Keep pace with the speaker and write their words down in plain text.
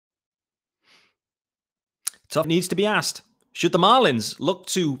Tough needs to be asked. Should the Marlins look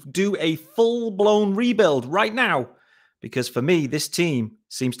to do a full-blown rebuild right now? Because for me, this team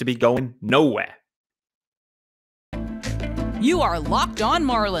seems to be going nowhere. You are Locked On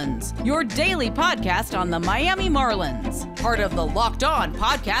Marlins, your daily podcast on the Miami Marlins. Part of the Locked On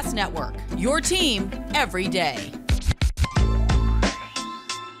Podcast Network, your team every day.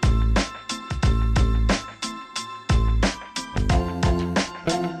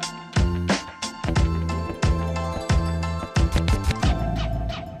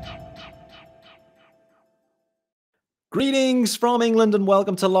 Greetings from England and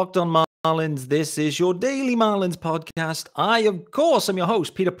welcome to Locked On Marlins. This is your daily Marlins podcast. I, of course, am your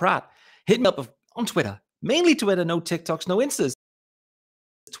host, Peter Pratt. Hit me up on Twitter, mainly Twitter, no TikToks, no Instas.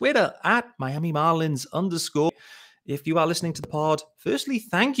 Twitter at Miami Marlins _. If you are listening to the pod, firstly,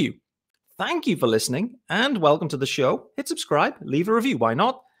 thank you. Thank you for listening and welcome to the show. Hit subscribe, leave a review. Why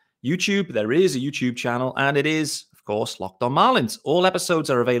not? YouTube, there is a YouTube channel and it is, of course, Locked On Marlins. All episodes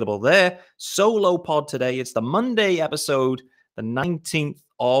are available there. Solo pod today. It's the Monday episode, the 19th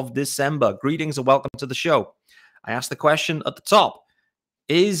of December. Greetings and welcome to the show. I asked the question at the top,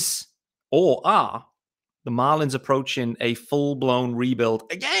 is or are the Marlins approaching a full-blown rebuild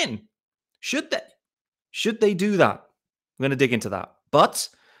again? Should they? Should they do that? I'm going to dig into that. But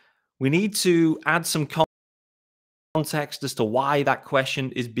we need to add some context as to why that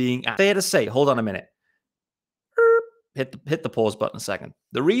question is being asked. Fair to say, hold on a minute. Hit the pause button a second.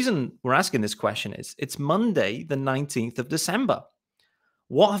 The reason we're asking this question is it's Monday, the 19th of December.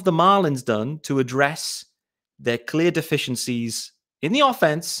 What have the Marlins done to address their clear deficiencies in the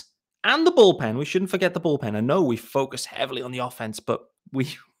offense and the bullpen? We shouldn't forget the bullpen. I know we focus heavily on the offense, but we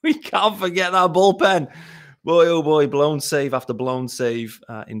can't forget that bullpen. Boy, oh boy, blown save after blown save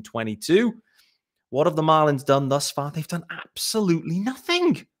in 22. What have the Marlins done thus far? They've done absolutely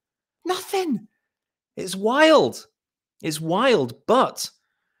nothing. Nothing. It's wild. It's wild, but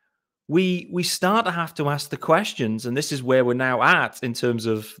we start to have to ask the questions, and this is where we're now at in terms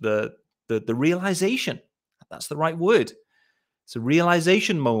of the realization. That's the right word. It's a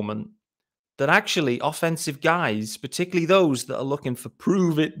realization moment that actually offensive guys, particularly those that are looking for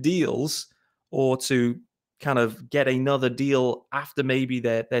prove-it deals or to kind of get another deal after maybe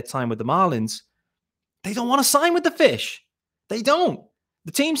their time with the Marlins, they don't want to sign with the fish. They don't.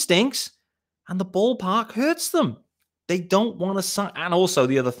 The team stinks, and the ballpark hurts them. They don't want to sign. And also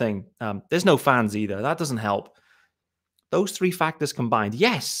the other thing, there's no fans either. That doesn't help. Those three factors combined.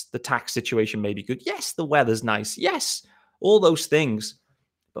 Yes, the tax situation may be good. Yes, the weather's nice. Yes, all those things.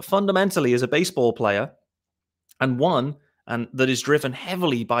 But fundamentally, as a baseball player, and one and that is driven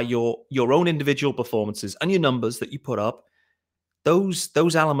heavily by your own individual performances and your numbers that you put up, those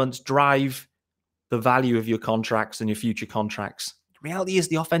elements drive the value of your contracts and your future contracts. The reality is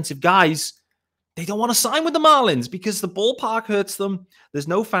the offensive guys, they don't want to sign with the Marlins because the ballpark hurts them. There's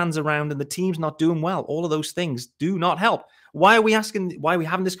no fans around and the team's not doing well. All of those things do not help. Why are we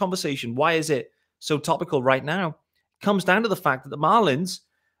having this conversation? Why is it so topical right now? It comes down to the fact that the Marlins,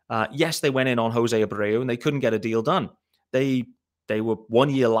 yes, they went in on Jose Abreu and they couldn't get a deal done. They were 1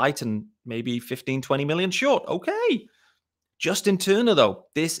 year light and maybe 15, 20 million short. Okay. Justin Turner, though,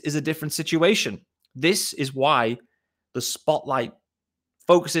 this is a different situation. This is why the spotlight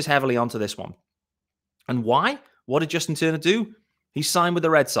focuses heavily onto this one. And why? What did Justin Turner do? He signed with the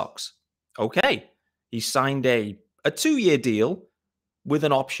Red Sox. Okay. He signed a 2-year deal with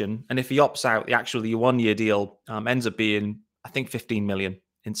an option. And if he opts out, the 1 year deal ends up being, I think, 15 million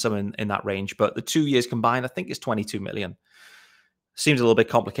in that range. But the 2 years combined, I think, is 22 million. Seems a little bit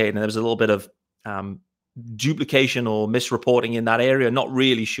complicated. And there was a little bit of duplication or misreporting in that area. Not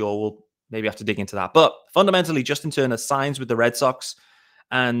really sure. We'll maybe have to dig into that. But fundamentally, Justin Turner signs with the Red Sox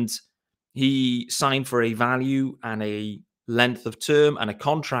and he signed for a value and a length of term and a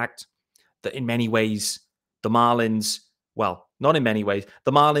contract that in many ways the Marlins, well, not in many ways,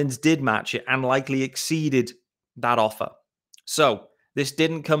 the Marlins did match it and likely exceeded that offer. So this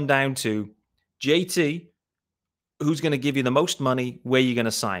didn't come down to JT, who's going to give you the most money, where you're going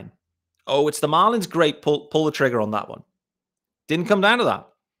to sign. Oh, it's the Marlins, great, pull the trigger on that one. Didn't come down to that.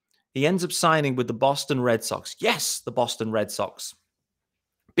 He ends up signing with the Boston Red Sox. Yes, the Boston Red Sox.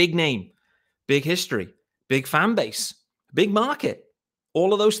 Big name, big history, big fan base, big market,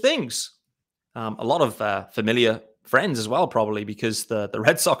 all of those things. A lot of familiar friends as well, probably, because the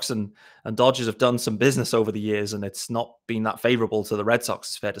Red Sox and Dodgers have done some business over the years, and it's not been that favorable to the Red Sox,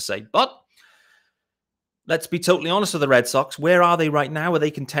 it's fair to say. But let's be totally honest with the Red Sox. Where are they right now? Are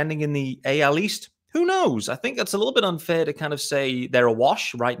they contending in the AL East? Who knows? I think that's a little bit unfair to kind of say they're a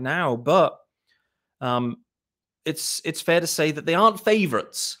wash right now, but it's fair to say that they aren't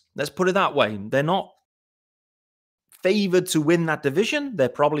favorites. Let's put it that way. They're not favored to win that division. They're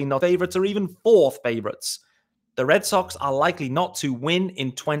probably not favorites or even fourth favorites. The Red Sox are likely not to win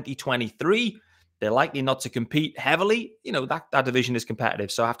in 2023. They're likely not to compete heavily. That division is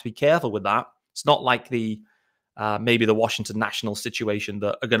competitive, so I have to be careful with that. It's not like maybe the Washington Nationals situation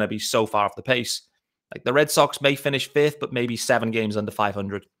that are going to be so far off the pace. Like the Red Sox may finish fifth, but maybe 7 games under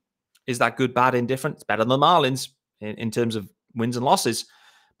 500. Is that good, bad, indifferent? It's better than the Marlins in terms of wins and losses.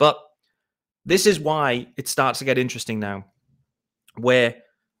 But this is why it starts to get interesting now, where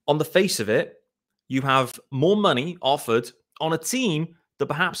on the face of it, you have more money offered on a team that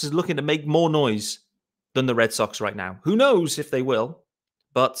perhaps is looking to make more noise than the Red Sox right now. Who knows if they will,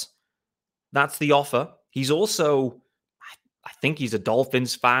 but that's the offer. He's also, I think he's a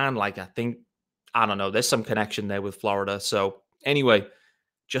Dolphins fan. I don't know, there's some connection there with Florida. So anyway,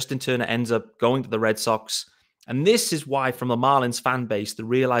 Justin Turner ends up going to the Red Sox. And this is why, from the Marlins fan base, the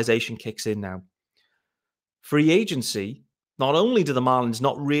realization kicks in now. Free agency, not only do the Marlins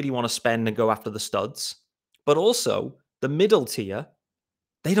not really want to spend and go after the studs, but also the middle tier,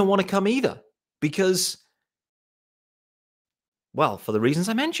 they don't want to come either. Because, well, for the reasons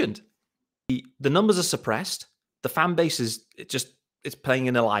I mentioned, the numbers are suppressed. The fan base is it's playing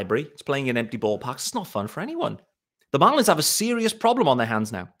in a library. It's playing in empty ballparks. It's not fun for anyone. The Marlins have a serious problem on their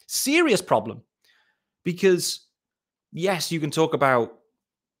hands now. Serious problem. Because, yes, you can talk about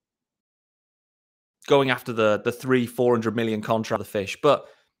going after the $400 million contract of the Fish, but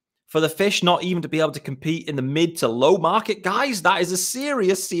for the Fish not even to be able to compete in the mid to low market, guys, that is a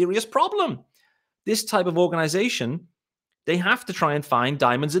serious, serious problem. This type of organization, they have to try and find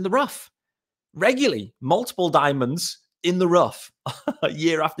diamonds in the rough. Regularly, multiple diamonds in the rough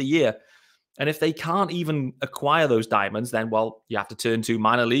year after year. And if they can't even acquire those diamonds, then, well, you have to turn to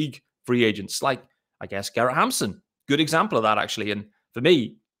minor league free agents like, I guess, Garrett Hampson. Good example of that, actually. And for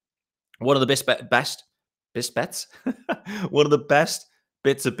me, one of the best bets, one of the best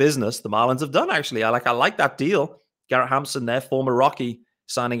bits of business the Marlins have done, actually. I like that deal. Garrett Hampson, their former Rocky,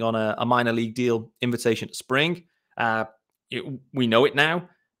 signing on a minor league deal, invitation to spring. We know it now.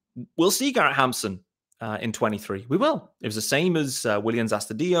 We'll see Garrett Hampson in 23. We will. It was the same as Willians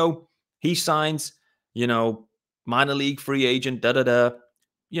Astudillo. He signs, minor league free agent,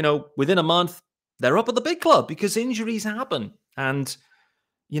 within a month, they're up at the big club because injuries happen. And,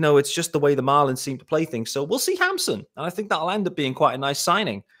 it's just the way the Marlins seem to play things. So we'll see Hampson. And I think that'll end up being quite a nice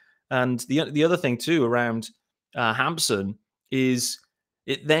signing. And the other thing, too, around Hampson is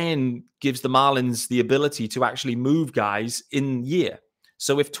it then gives the Marlins the ability to actually move guys in year.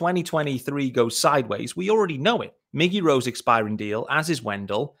 So if 2023 goes sideways, we already know it. Miggy Rowe's expiring deal, as is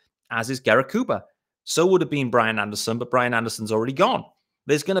Wendell, as is Garrett Cooper. So would have been Brian Anderson, but Brian Anderson's already gone.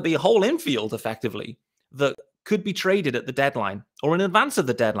 There's going to be a whole infield, effectively, that could be traded at the deadline or in advance of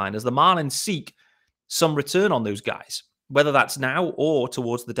the deadline as the Marlins seek some return on those guys, whether that's now or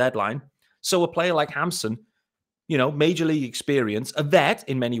towards the deadline. So a player like Hampson, major league experience, a vet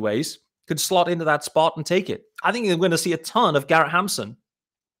in many ways, could slot into that spot and take it. I think you're going to see a ton of Garrett Hampson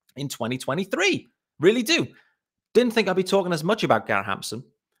in 2023. Really do. Didn't think I'd be talking as much about Garrett Hampson.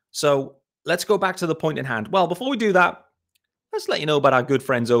 So let's go back to the point in hand. Well, before we do that, let's let you know about our good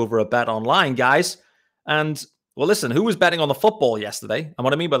friends over at Bet Online, guys. And, well, listen, who was betting on the football yesterday? And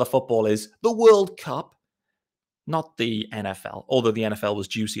what I mean by the football is the World Cup, not the NFL, although the NFL was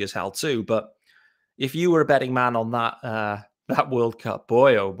juicy as hell too. But if you were a betting man on that World Cup,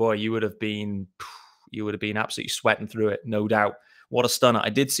 boy, oh boy, you would have been absolutely sweating through it, no doubt. What a stunner. I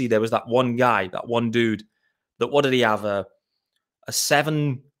did see there was that one guy, that one dude, that what did he have? A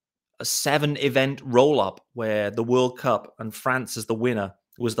seven event roll up where the World Cup and France as the winner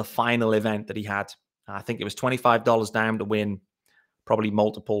was the final event that he had. I think it was $25 down to win probably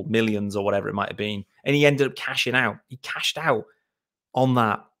multiple millions or whatever it might have been. And he ended up cashing out. He cashed out on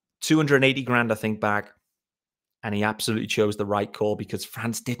that 280 grand, I think, back. And he absolutely chose the right call because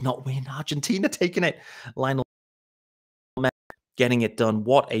France did not win. Argentina taking it. Lionel getting it done.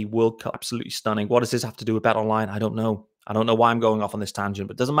 What a World Cup. Absolutely stunning. What does this have to do with Bet Online? I don't know. I don't know why I'm going off on this tangent,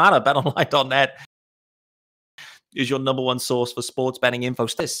 but it doesn't matter. BetOnline.net is your number one source for sports betting info.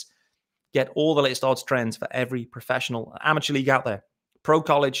 Get all the latest odds trends for every professional amateur league out there. Pro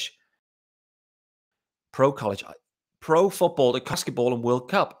college, pro football, basketball, and World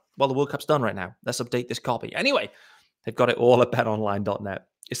Cup. Well, the World Cup's done right now. Let's update this copy. Anyway, they've got it all at betonline.net.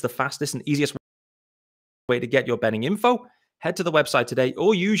 It's the fastest and easiest way to get your betting info. Head to the website today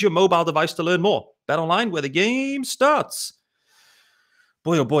or use your mobile device to learn more. BetOnline, where the game starts.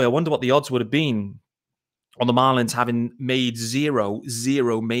 Boy, oh boy, I wonder what the odds would have been on the Marlins having made zero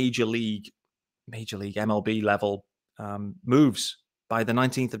major league MLB level moves by the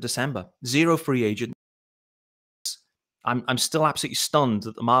 19th of December. Zero free agents. I'm still absolutely stunned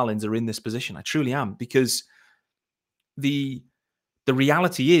that the Marlins are in this position. I truly am, because the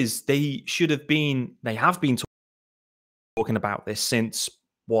reality is they have been talking about this since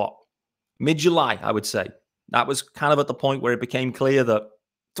what, mid-July, I would say. That was kind of at the point where it became clear that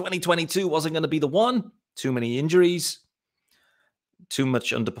 2022 wasn't going to be the one. Too many injuries, too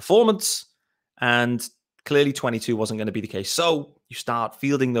much underperformance, and clearly 22 wasn't going to be the case. So you start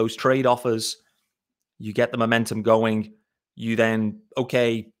fielding those trade offers, you get the momentum going, you then,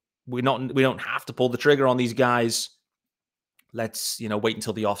 okay, we don't have to pull the trigger on these guys. Let's, wait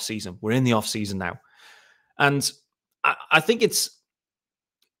until the off season. We're in the off season now. And I think the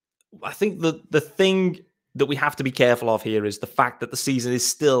thing that we have to be careful of here is the fact that the season is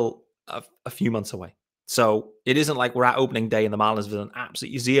still a few months away. So it isn't like we're at opening day and the Marlins have done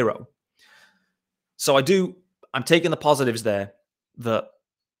absolutely zero. So I'm taking the positives there, that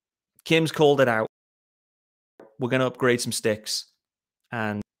Kim's called it out. We're going to upgrade some sticks,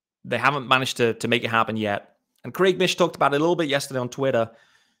 and they haven't managed to make it happen yet. And Craig Mish talked about it a little bit yesterday on Twitter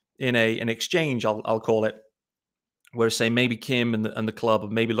in an exchange, I'll call it, where say maybe Kim and the club are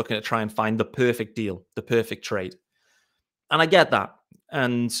maybe looking to try and find the perfect deal, the perfect trade. And I get that.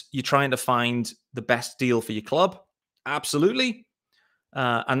 And you're trying to find the best deal for your club. Absolutely.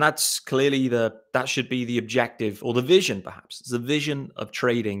 And that's clearly that should be the objective, or the vision, perhaps. The vision of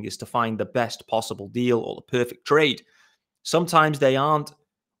trading is to find the best possible deal or the perfect trade. Sometimes they aren't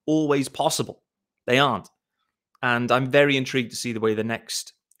always possible. They aren't. And I'm very intrigued to see the way the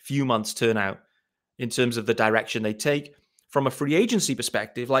next few months turn out in terms of the direction they take. From a free agency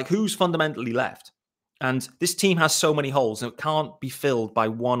perspective, like, who's fundamentally left? And this team has so many holes, and it can't be filled by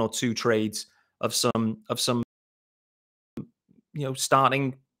one or two trades of some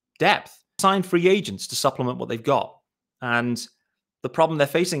starting depth. Sign free agents to supplement what they've got. And the problem they're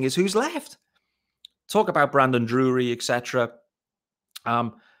facing is who's left. Talk about Brandon Drury, etc.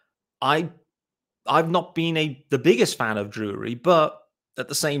 I've not been the biggest fan of Drury, but at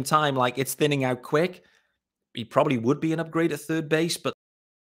the same time, like, it's thinning out quick. He probably would be an upgrade at third base, but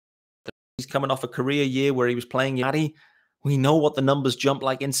he's coming off a career year where he was playing in Cincinnati. We know what the numbers jump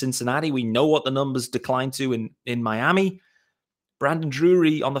like in Cincinnati. We know what the numbers decline to in Miami. Brandon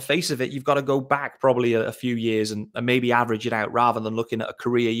Drury, on the face of it, you've got to go back probably a few years and maybe average it out, rather than looking at a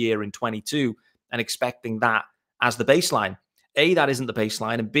career year in 22 and expecting that as the baseline. A, that isn't the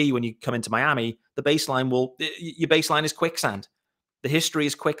baseline. And B, when you come into Miami, your baseline is quicksand. The history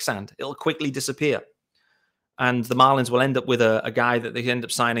is quicksand. It'll quickly disappear. And the Marlins will end up with a guy that they end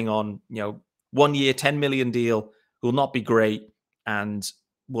up signing on, 1 year, $10 million deal, who will not be great and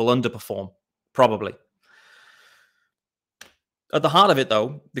will underperform, probably. At the heart of it,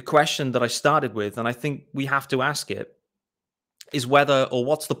 though, the question that I started with, and I think we have to ask it, is whether, or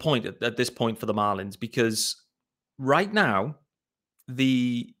what's the point at this point for the Marlins? Because right now,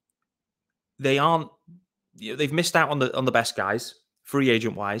 they've missed out on the best guys, free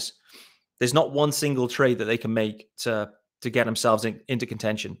agent wise. There's not one single trade that they can make to get themselves into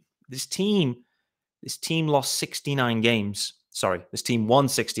contention. This team lost 69 games. Sorry, this team won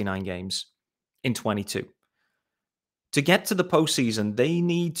 69 games in 22. To get to the postseason, they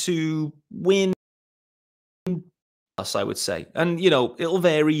need to win, I would say. And, it'll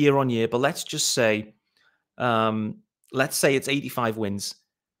vary year on year, but let's just say, it's 85 wins.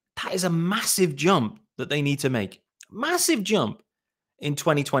 That is a massive jump that they need to make. Massive jump in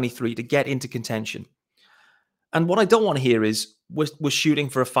 2023 to get into contention. And what I don't want to hear is we're shooting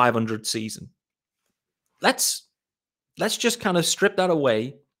for a 500 season. Let's just kind of strip that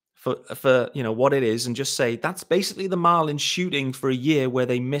away for what it is, and just say that's basically the Marlins shooting for a year where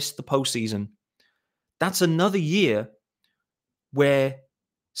they missed the postseason. That's another year where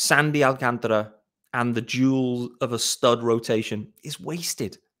Sandy Alcantara and the jewel of a stud rotation is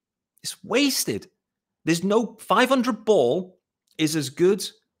wasted. It's wasted. There's no 500 ball is as good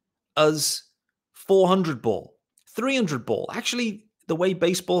as 400 ball, 300 ball. Actually, the way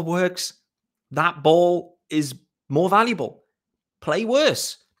baseball works, that ball is more valuable. Play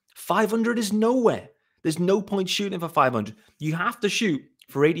worse. 500 is nowhere. There's no point shooting for 500. You have to shoot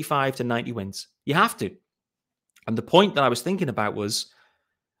for 85 to 90 wins. You have to. And the point that I was thinking about was,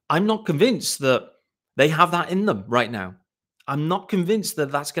 I'm not convinced that they have that in them right now. I'm not convinced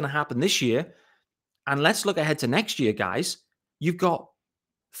that that's going to happen this year. And let's look ahead to next year, guys. You've got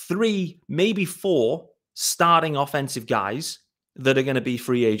 3, maybe 4 starting offensive guys that are going to be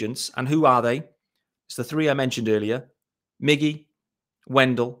free agents. And who are they? It's the 3 I mentioned earlier: Miggy,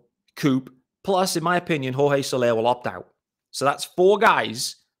 Wendell, Coop, plus, in my opinion, Jorge Soler will opt out. So that's 4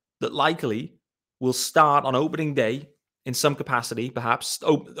 guys that likely will start on opening day in some capacity, perhaps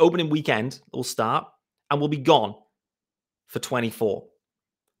opening weekend will start and will be gone for 24.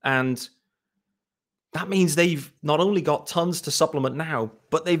 And that means they've not only got tons to supplement now,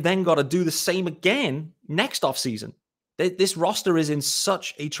 but they've then got to do the same again next offseason. This roster is in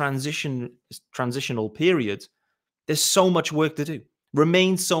such a transitional period. There's so much work to do.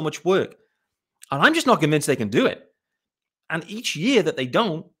 Remains so much work. And I'm just not convinced they can do it. And each year that they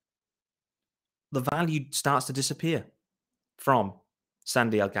don't, the value starts to disappear from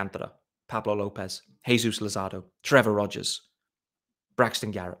Sandy Alcantara, Pablo Lopez, Jesus Luzardo, Trevor Rogers,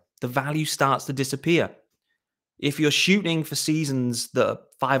 Braxton Garrett. The value starts to disappear. If you're shooting for seasons that are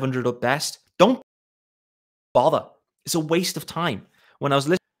 500 at best, don't bother. It's a waste of time. When I was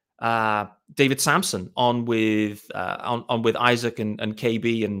listening David Sampson on with Isaac and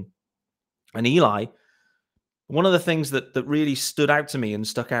KB and Eli, one of the things that really stood out to me and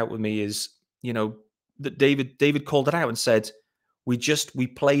stuck out with me is, that David called it out and said, we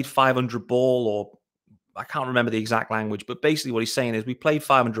played 500 ball, or I can't remember the exact language, but basically what he's saying is we played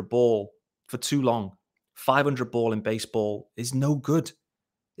 500 ball for too long. 500 ball in baseball is no good.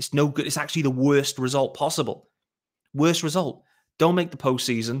 It's no good. It's actually the worst result possible. Worst result. Don't make the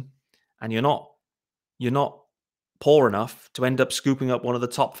postseason, and you're not poor enough to end up scooping up one of the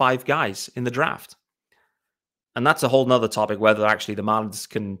top 5 guys in the draft. And that's a whole nother topic, whether actually the Marlins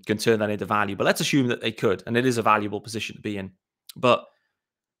can turn that into value. But let's assume that they could, and it is a valuable position to be in. But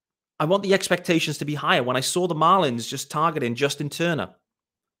I want the expectations to be higher. When I saw the Marlins just targeting Justin Turner,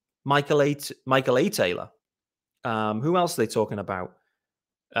 Michael A. Taylor, who else are they talking about?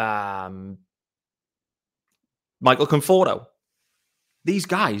 Michael Conforto. These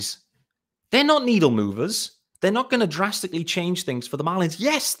guys, they're not needle movers. They're not going to drastically change things for the Marlins.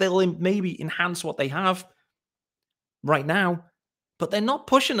 Yes, they'll maybe enhance what they have right now, but they're not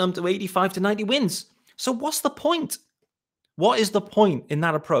pushing them to 85 to 90 wins. So what's the point? What is the point in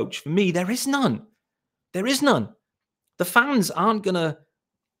that approach? For me, there is none. There is none. The fans aren't going to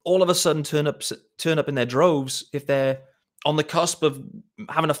all of a sudden turn up in their droves if they're on the cusp of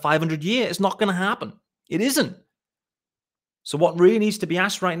having a 500 year. It's not going to happen. It isn't. So what really needs to be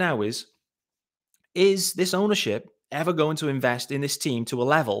asked right now is this ownership ever going to invest in this team to a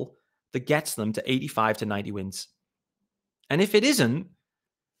level that gets them to 85 to 90 wins? And if it isn't,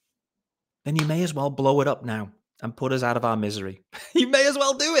 then you may as well blow it up now and put us out of our misery. You may as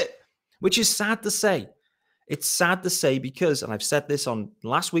well do it, which is sad to say. It's sad to say because, and I've said this on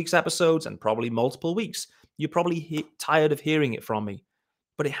last week's episodes and probably multiple weeks, you're probably tired of hearing it from me,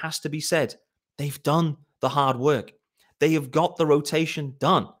 but it has to be said. They've done the hard work. They have got the rotation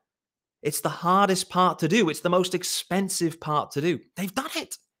done. It's the hardest part to do. It's the most expensive part to do. They've done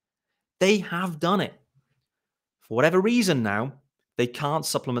it. They have done it. For whatever reason now, they can't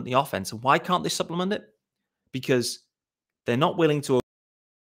supplement the offense. And why can't they supplement it? Because they're not willing to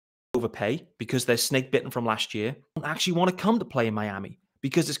overpay, because they're snake bitten from last year. They don't actually want to come to play in Miami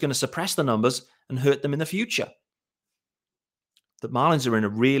because it's going to suppress the numbers and hurt them in the future. The Marlins are in a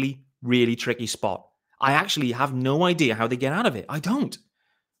really, really tricky spot. I actually have no idea how they get out of it. I don't.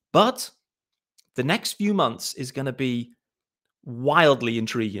 But the next few months is going to be wildly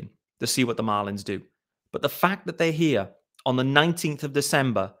intriguing to see what the Marlins do. But the fact that they're here on the 19th of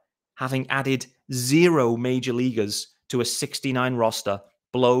December, having added 0 major leaguers to a 69 roster,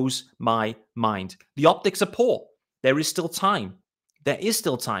 blows my mind. The optics are poor. There is still time. There is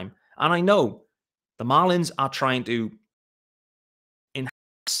still time. And I know the Marlins are trying to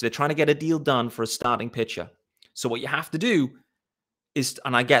they're trying to get a deal done for a starting pitcher. So what you have to do is,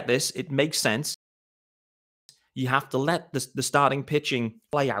 and I get this, it makes sense. You have to let the starting pitching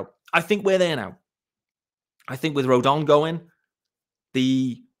play out. I think we're there now. I think with Rodon going,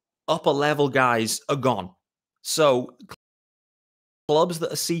 the upper level guys are gone. So clubs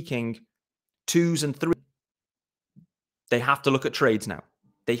that are seeking 2s and 3s, they have to look at trades now.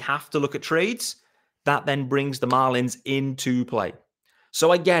 They have to look at trades. That then brings the Marlins into play. So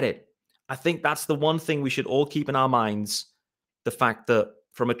I get it. I think that's the one thing we should all keep in our minds. The fact that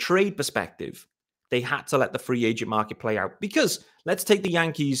from a trade perspective, they had to let the free agent market play out. Because let's take the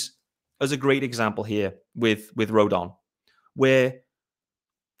Yankees as a great example here with Rodon, where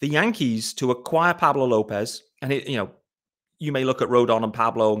the Yankees, to acquire Pablo Lopez, and you may look at Rodon and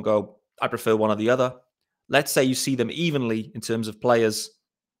Pablo and go, I prefer one or the other. Let's say you see them evenly in terms of players,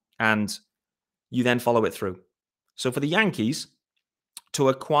 and you then follow it through. So for the Yankees, to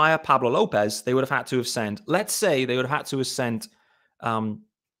acquire Pablo Lopez, they would have had to have sent, let's say they would have had to have sent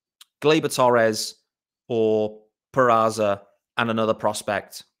Gleyber Torres or Peraza and another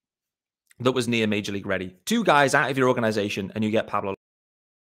prospect that was near Major League ready. 2 guys out of your organization and you get Pablo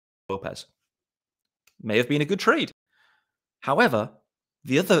Lopez. May have been a good trade. However,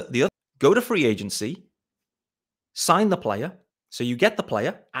 the other go to free agency, sign the player. So you get the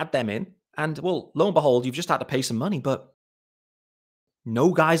player, add them in, and well, lo and behold, you've just had to pay some money, but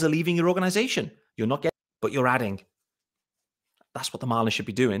no guys are leaving your organization. You're not getting, but you're adding. That's what the Marlins should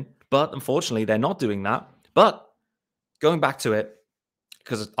be doing. But unfortunately, they're not doing that. But going back to it,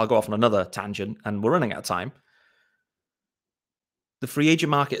 because I'll go off on another tangent and we're running out of time. The free agent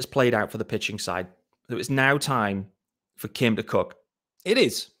market has played out for the pitching side. So it's now time for Kim to cook. It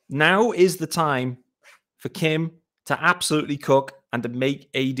is. Now is the time for Kim to absolutely cook and to make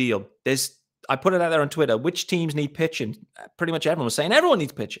a deal. I put it out there on Twitter. Which teams need pitching? Pretty much everyone was saying everyone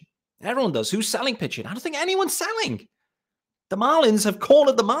needs pitching. Everyone does. Who's selling pitching? I don't think anyone's selling. The Marlins have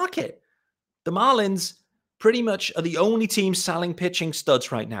cornered the market. The Marlins pretty much are the only team selling pitching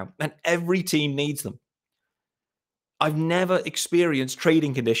studs right now, and every team needs them. I've never experienced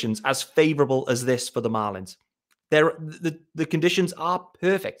trading conditions as favorable as this for the Marlins. The conditions are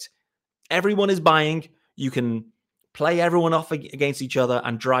perfect. Everyone is buying. You can play everyone off against each other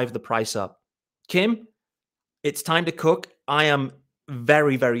and drive the price up. Kim, it's time to cook. I am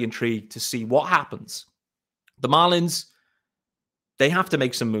very, very intrigued to see what happens. The Marlins, they have to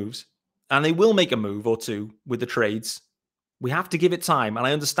make some moves, and they will make a move or two with the trades. We have to give it time, and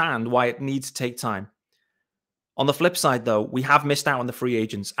I understand why it needs to take time. On the flip side, though, we have missed out on the free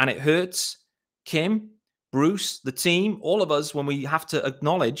agents, and it hurts Kim, Bruce, the team, all of us, when we have to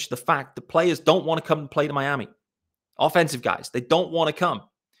acknowledge the fact that players don't want to come and play to Miami. Offensive guys, they don't want to come.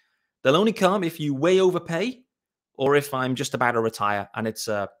 They'll only come if you way overpay or if I'm just about to retire and it's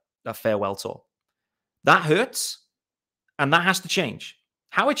a farewell tour. That hurts, and that has to change.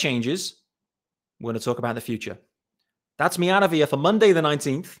 How it changes, we're going to talk about in the future. That's me out of here for Monday the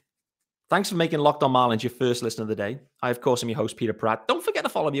 19th. Thanks for making Locked On Marlins your first listen of the day. I, of course, am your host, Peter Pratt. Don't forget to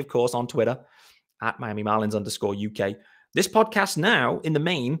follow me, of course, on Twitter at @MiamiMarlins_UK. This podcast now, in the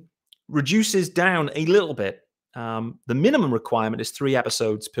main, reduces down a little bit. The minimum requirement is 3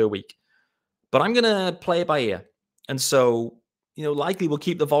 episodes per week, but I'm going to play it by ear. And so, likely we'll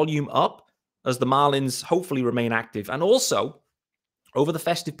keep the volume up as the Marlins hopefully remain active. And also, over the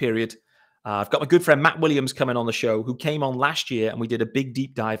festive period, I've got my good friend Matt Williams coming on the show, who came on last year, and we did a big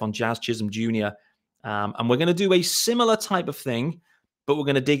deep dive on Jazz Chisholm Jr. And we're going to do a similar type of thing, but we're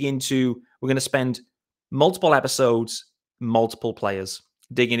going to spend multiple episodes, multiple players,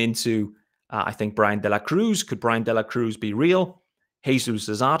 digging into, I think, Brian De La Cruz. Could Brian De La Cruz be real? Jesus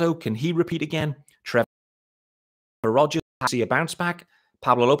Luzardo, can he repeat again? Trevor Rogers, see a bounce back?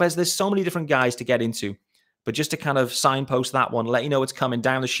 Pablo Lopez, there's so many different guys to get into. But just to kind of signpost that one, let you know it's coming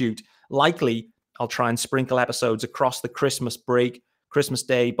down the chute. Likely, I'll try and sprinkle episodes across the Christmas break, Christmas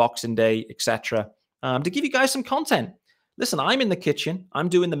Day, Boxing Day, etc., to give you guys some content. Listen, I'm in the kitchen. I'm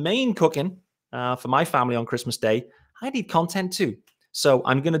doing the main cooking for my family on Christmas Day. I need content too. So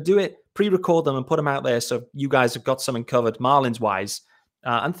I'm going to do it, pre-record them and put them out there so you guys have got something covered Marlins-wise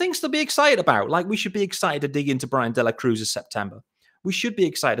and things to be excited about. Like, we should be excited to dig into Brian De La Cruz's September. We should be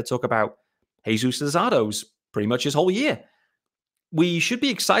excited to talk about Jesus Luzardo's pretty much his whole year. We should be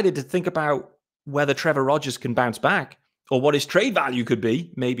excited to think about whether Trevor Rogers can bounce back or what his trade value could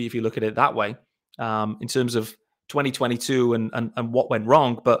be, maybe if you look at it that way, in terms of 2022 and what went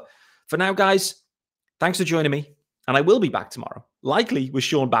wrong. But for now, guys, thanks for joining me. And I will be back tomorrow, likely with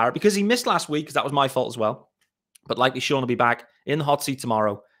Sean Barrett, because he missed last week, because that was my fault as well. But likely Sean will be back in the hot seat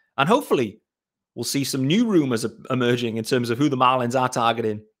tomorrow. And hopefully we'll see some new rumors emerging in terms of who the Marlins are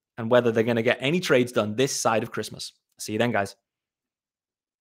targeting and whether they're going to get any trades done this side of Christmas. See you then, guys.